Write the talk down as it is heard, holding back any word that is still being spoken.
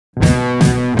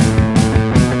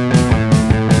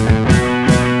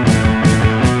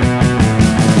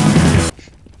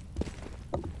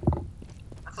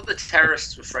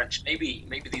terrorists were French. Maybe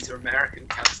these are American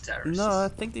counter-terrorists. No, I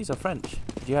think these are French.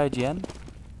 GIGN?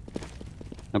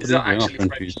 I Is believe that they are actually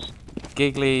Frenchies.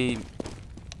 Giggly...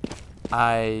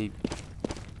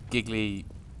 Giggly...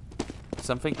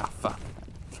 Something? Ah, fuck.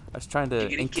 I was trying to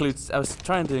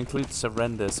include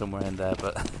surrender somewhere in there,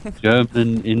 but...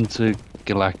 German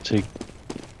intergalactic...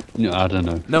 No, I don't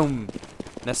know. Gnome.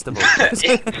 Nestable.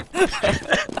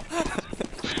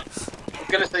 I'm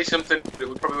gonna say something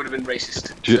that probably would have been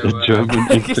racist. German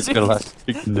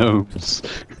intergalactic gnomes.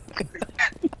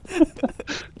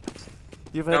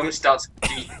 You've heard, Gnome starts with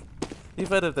G. you've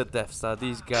heard of the Death Star.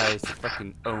 These guys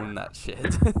fucking own that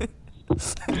shit.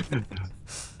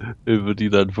 Fordi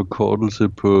der er en forkortelse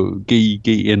på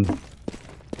GIGN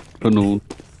for nogen.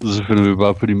 Så finder vi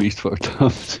bare på de mest fucked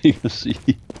up ting at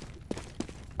sige.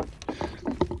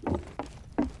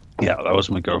 Yeah, that was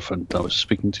my girlfriend that I was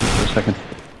speaking to for a second.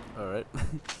 Alright.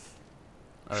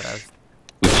 Alright.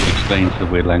 Which explains the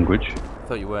weird language.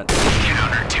 Thought you weren't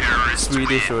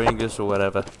Swedish or English or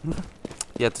whatever.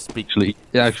 You had to speak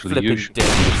Actually, you should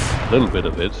Danish. a little bit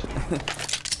of it.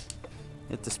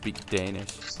 You had to speak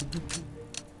Danish.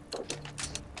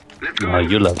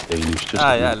 You love Danish, just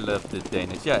Ah, yeah, I love the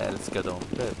Danish. Jag älskar dem.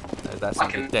 That's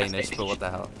not Fucking Danish, but what the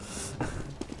hell.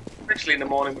 Especially in the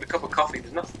morning with a cup of coffee,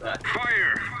 there's nothing there.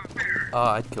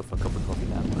 Oh, I'd kill for a cup of coffee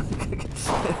now.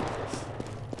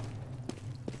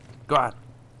 Go on.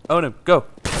 Own him. Go.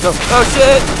 Go. Oh,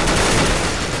 shit!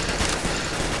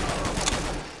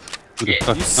 Who the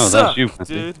fuck? You Oh, suck, that's you,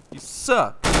 dude. You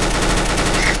suck. Were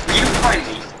you behind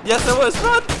me? Yes, I was,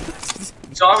 run!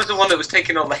 So I was the one that was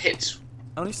taking all the hits,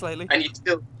 Only slightly. and you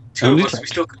still... Two of us, we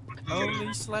still...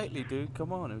 Only slightly, dude.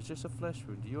 Come on, it was just a flesh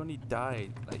wound. You only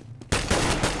died, like...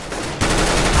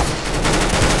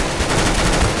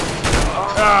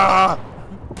 Ah!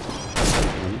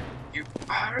 You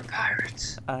are a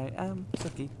pirate. I am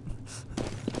sucky.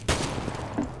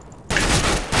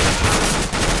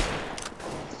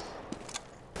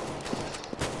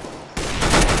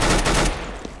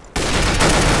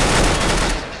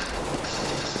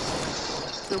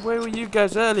 So where were you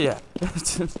guys earlier?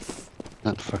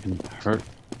 That fucking hurt.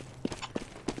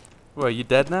 Well, are you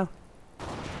dead now?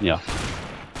 Yeah.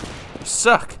 You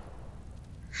suck!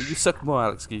 You suck more,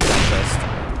 Alex. You died first.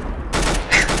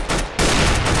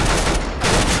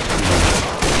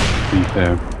 To be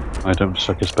fair, I don't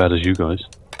suck as bad as you guys.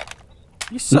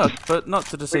 You suck, but not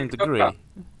to the same degree.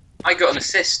 I got an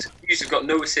assist. You have got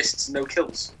no assists, no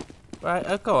kills. Right,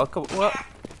 I'll go, what?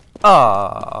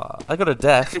 Ah, I got a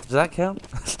death. Does that count?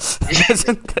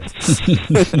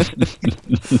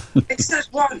 It's that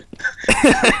one!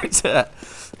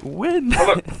 Win! Oh,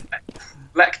 look.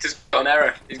 Lecter's got an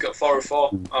error. He's got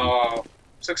 404. Oh,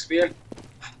 sucks to be in.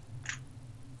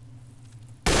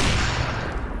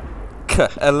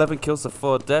 11 kills to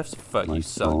 4 deaths? Fuck, My you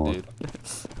suck, God. dude.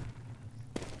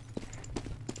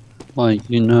 Why,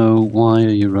 why are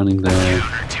you running there?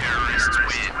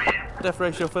 Death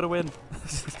ratio for the win.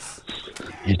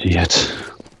 Idiot.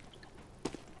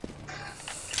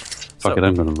 Fuck it,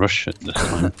 I'm gonna rush it this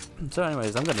time. So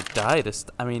anyways, I'm gonna die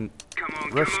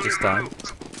rush this time.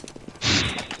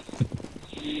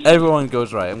 Everyone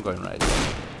goes right, I'm going right.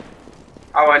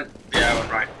 I went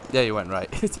right. Yeah, you went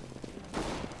right.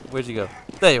 Where'd you go?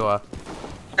 There you are.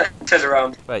 Turn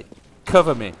around. Wait,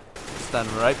 cover me. Stand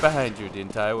right behind you the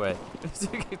entire way.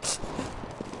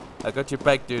 I got your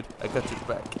back, dude. I got your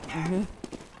back.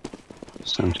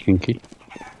 Sounds kinky.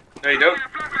 No, you don't.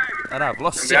 And I've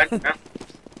lost I'm you.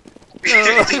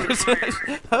 behind you now.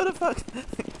 How the fuck?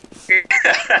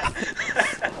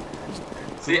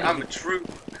 See, I'm a true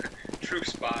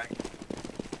spy.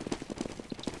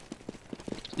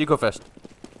 You go first.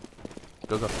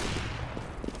 Go.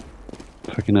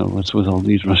 Fucking hell, what's with all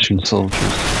these Russian soldiers?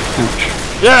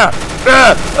 Ouch. Yeah!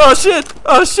 Yeah! Oh shit!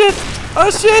 Oh shit! Oh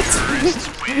shit!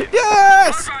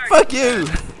 Yes! Fuck you!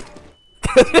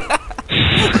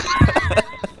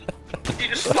 You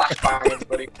just flashbang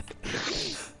everybody.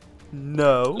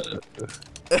 No.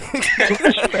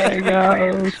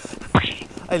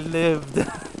 I lived.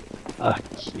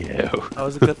 Fuck you. I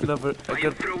was a good enough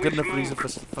reason for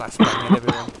flashbanging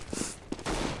everyone.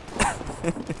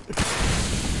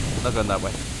 Not going that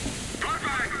way.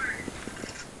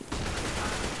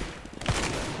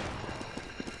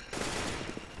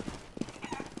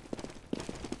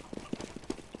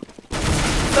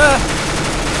 Ah!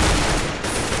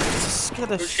 Scared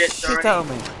the shit out of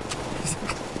me.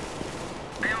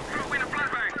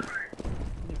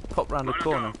 Pop round the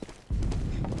corner.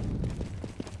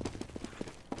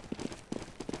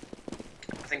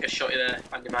 I think I shot you there,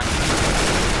 Bandyman.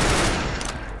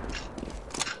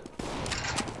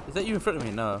 Is that you in front of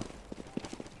me? No.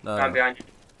 No. I'm behind you.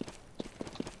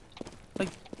 Like.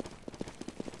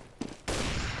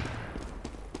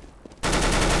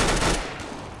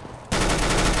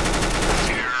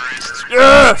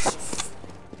 Yes!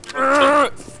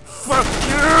 Fuck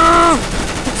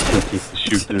you!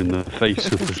 Shoot her in the face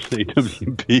with the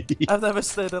CWP. I've never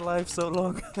stayed alive so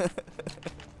long.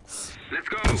 Let's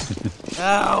go.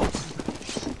 Ow!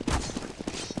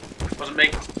 Wasn't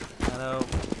me. I know.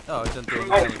 Oh, I didn't do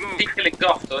Oh, anything. he clicked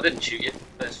off, so I didn't shoot you.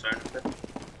 That's fair enough.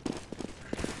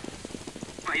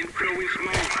 I am throwing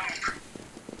smoke.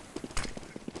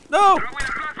 No! Throwing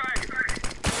a flashbang.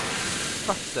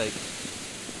 Fuck's sake.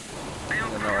 I am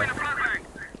No, no. throwing a flashbang.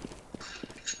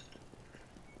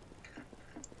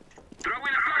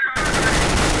 Throwing a flashbang.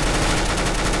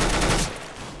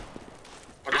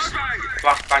 I just Flashbang.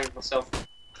 flashbanged myself.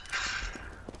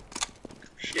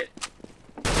 Shit.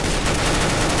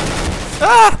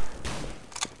 Ah!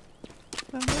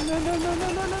 No, no, no, no, no, no,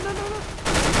 no, no, no, no.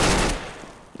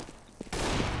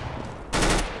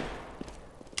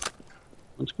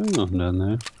 What's going on down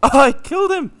there? Oh, I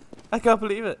killed him! I can't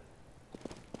believe it.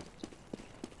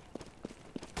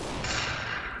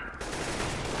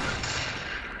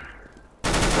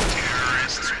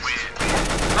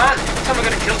 Man, every time I'm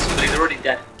gonna kill somebody, they're already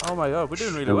dead. Oh my god, we're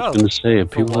doing really I was well. going to say, are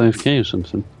people AFK or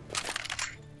something?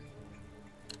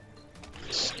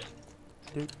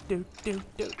 Do, do, do,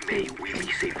 do. May we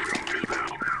be safe from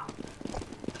rebound.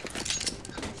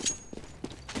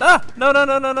 Ah! No, no,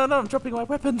 no, no, no, no, I'm dropping my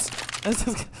weapons. I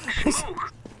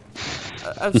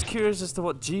was curious as to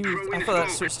what G was. I thought that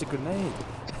switched to grenade.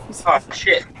 Oh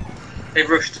shit. They've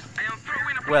rushed. I am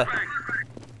throwing a Where? flashbang.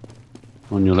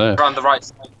 On your left. Around the right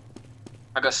side.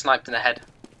 I got sniped in the head.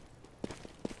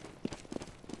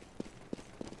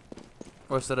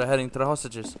 Or instead of heading to the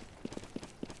hostages.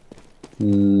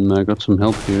 I got some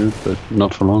help here, but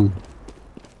not for long.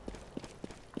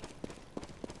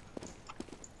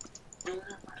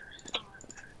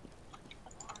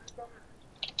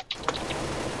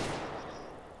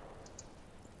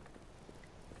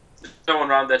 No one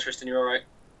around there, Tristan, you're alright.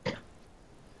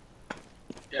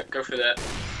 Yep, go through there.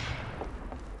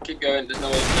 Keep going, there's no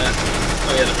one there.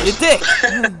 Oh yeah, there You is. dick!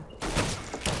 Throwing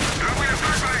a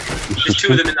flashbang. There's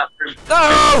two of them in that room. No!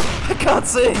 I can't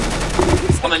see!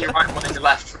 One on your right, one on your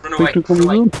left. Run away, Victor, run come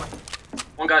away. on.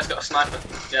 One guy's got a sniper.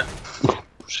 Yeah.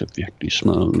 Ser virkelig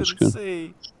smadret ud, Couldn't skat.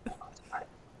 see.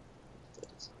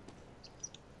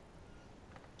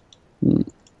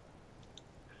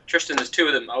 Tristan, there's two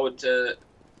of them. I would,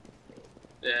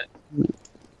 yeah.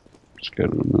 Skal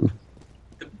du med?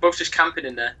 They're both just camping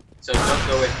in there, so don't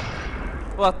go in.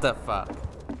 What the fuck?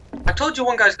 I told you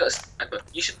one guy's got a sniper.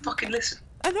 You should fucking listen.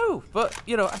 I know, but,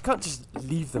 you know, I can't just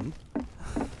leave them.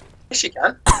 Yes, you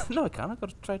can. No, I can't. I've got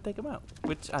to try and take them out.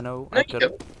 Which I know No, I you could. go.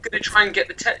 You're gonna try and get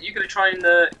the you're gonna try and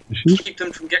keep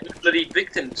them from getting bloody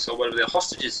victims or whatever they're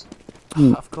hostages.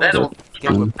 Of course, They're the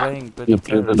again, we're playing bloody Jeg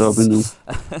bliver lidt op endnu.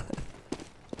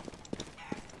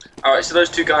 Alright, so those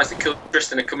two guys that killed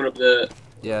Tristan are coming up the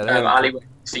Yeah, they're alleyway.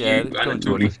 See yeah, you, they're coming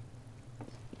Anatoli.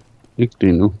 Ikke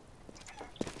lige nu.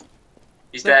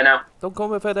 He's there now. Don't come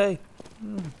with a day.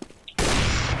 And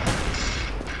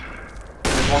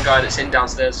there's one guy that's in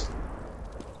downstairs.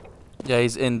 Yeah,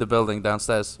 he's in the building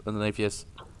downstairs underneath yes.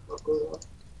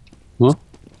 What?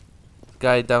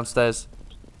 Guy downstairs.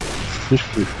 This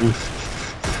good, yeah.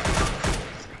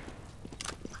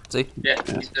 See? Yeah,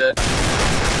 he's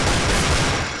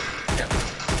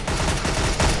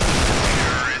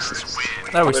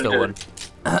Now we still won.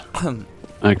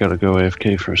 I gotta go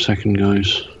AFK for a second,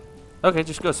 guys. Okay,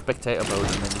 just go spectator mode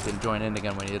and then you can join in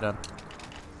again when you're done.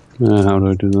 How do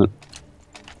I do that?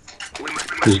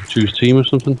 Does it choose team or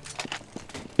something?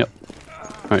 Yep.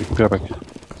 Alright, go back.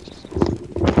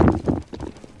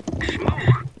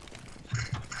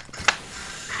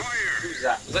 Who's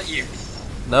that? Was that you?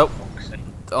 Nope.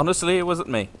 Honestly, it wasn't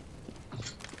me.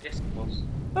 Yes, it was.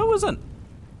 No, it wasn't.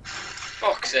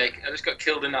 Fuck's sake, I just got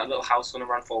killed in that little house when I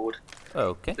ran forward.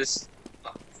 Okay. There's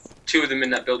two of them in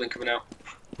that building coming out.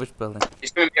 Which building?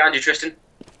 He's coming behind you, Tristan.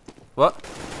 What?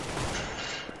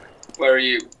 Where are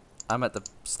you? I'm at the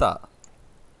start.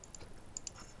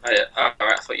 Oh, yeah. Alright,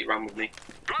 I thought you ran with me.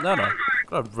 No, no.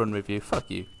 Gotta run with you. Fuck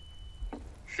you.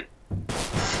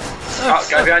 Oh,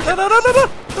 guy behind No, you. no, no, no,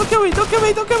 no! Don't kill me! Don't kill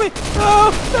me! Don't kill me! No!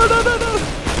 No, no, no, no!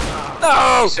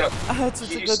 No! So, I had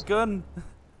such a you good gun.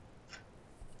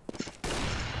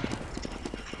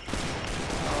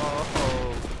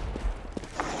 Oh.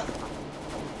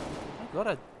 My god,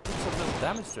 I did some little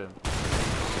damage to him.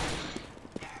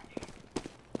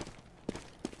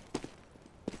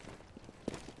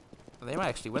 They might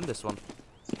actually win this one.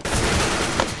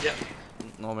 yeah.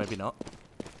 Or maybe not.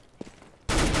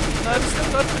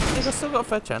 They still got a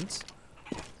fair chance.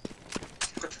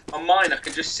 On mine, I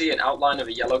can just see an outline of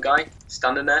a yellow guy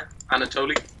standing there.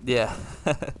 Anatoli. Yeah.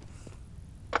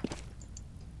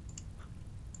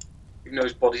 Even though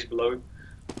his body's below him.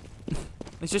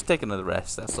 He's just taking a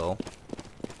rest, that's all.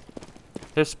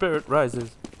 His spirit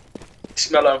rises.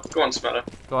 Smello. Go on, Smello.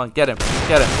 Go on, get him.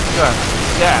 Get him. Go on.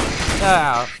 Yeah.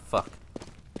 Ah, fuck.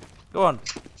 Go on.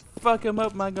 Fuck him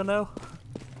up, Mangonel.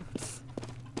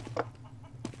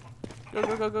 Go,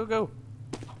 go, go, go, go.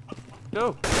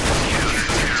 Go.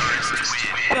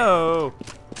 No.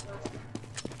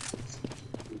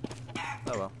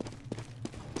 Oh well.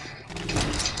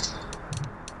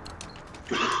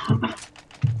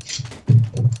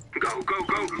 Go, go,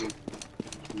 go.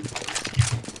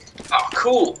 Oh,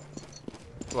 cool.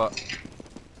 What?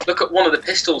 Look at one of the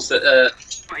pistols that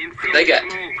they get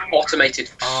automated.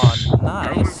 Oh,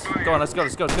 nice. Go on, let's go,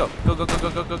 let's go, let's go. Go, go, go, go,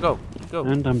 go, go, go. Go.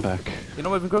 And I'm back. You're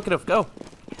not moving quick enough. Go.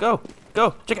 Go.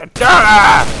 Go. Chicken.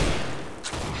 Ah!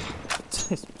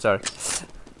 Sorry.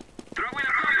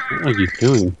 What are you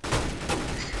doing?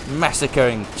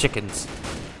 Massacring chickens.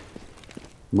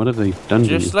 What have they done to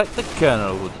you? Just like the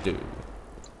Colonel would do.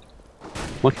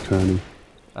 What colonel?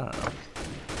 I don't know.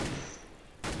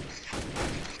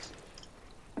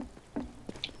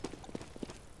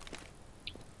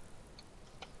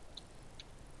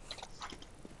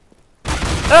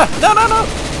 Ah! No, no, no!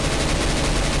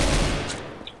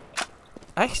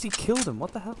 I actually killed him.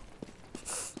 What the hell?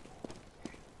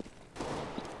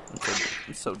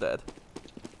 I'm so dead.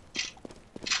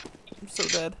 I'm so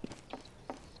dead.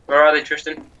 Where are they,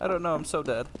 Tristan? I don't know. I'm so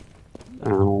dead.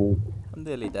 Ow. I'm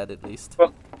nearly dead at least.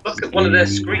 Well, look at one of their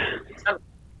screens.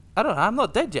 I don't know. I'm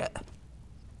not dead yet.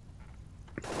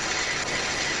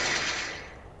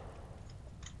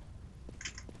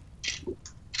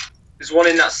 There's one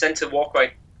in that centre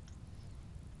walkway.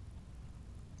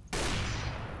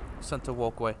 Center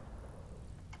walkway.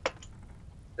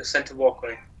 The centre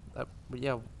walkway.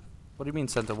 Yeah. What do you mean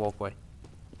center walkway?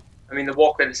 I mean the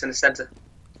walkway that's in the centre.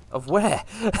 Of where?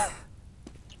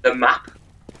 The map.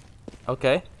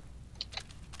 Okay.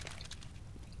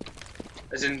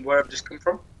 As in where I've just come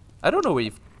from. I don't know where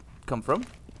you've come from.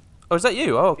 Oh, is that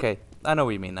you? Oh, okay. I know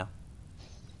what you mean now.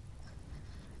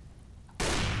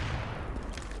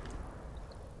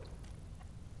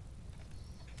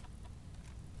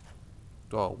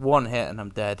 Oh, one hit and I'm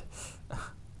dead.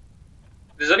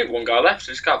 There's only one guy left,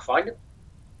 I just can't find him.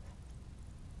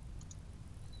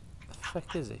 The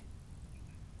fuck is he?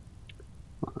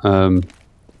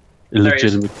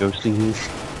 Illegitimate ghosting here.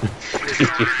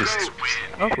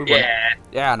 Oh, we won. Yeah.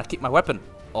 Yeah, and I keep my weapon.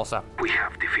 Also, We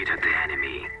have defeated the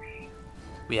enemy.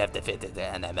 we have defeated the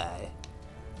enemy.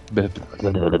 Blah,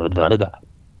 blah, blah, blah, blah, blah. Blah.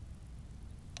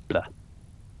 Blah.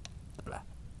 Blah.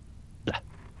 Blah.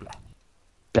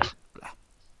 Blah.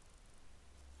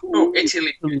 Oh,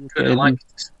 Italy. Couldn't like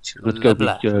it. Let's go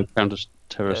Blah, with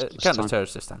counter-terrorist this time.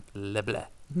 Counter-terrorist this time. Le blah.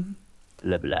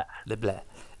 Blah, blah. Le blah.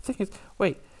 The thing is,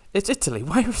 wait, it's Italy.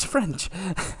 Why is it French?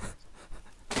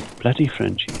 Bloody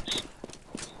Frenchies.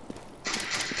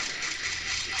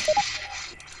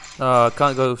 Oh, I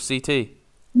can't go CT.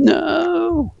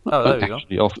 No! Oh, there we go.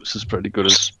 Actually, Office is pretty good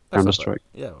as That's not counter-strike.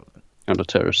 bad. Yeah. well,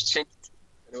 Counter-terrorists.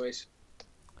 Anyways.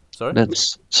 Sorry?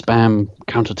 Let's spam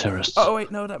counter-terrorists. Oh, wait,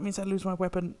 no, that means I lose my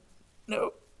weapon.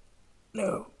 No.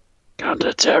 No.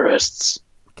 Counter-terrorists.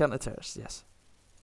 Counter-terrorist, yes.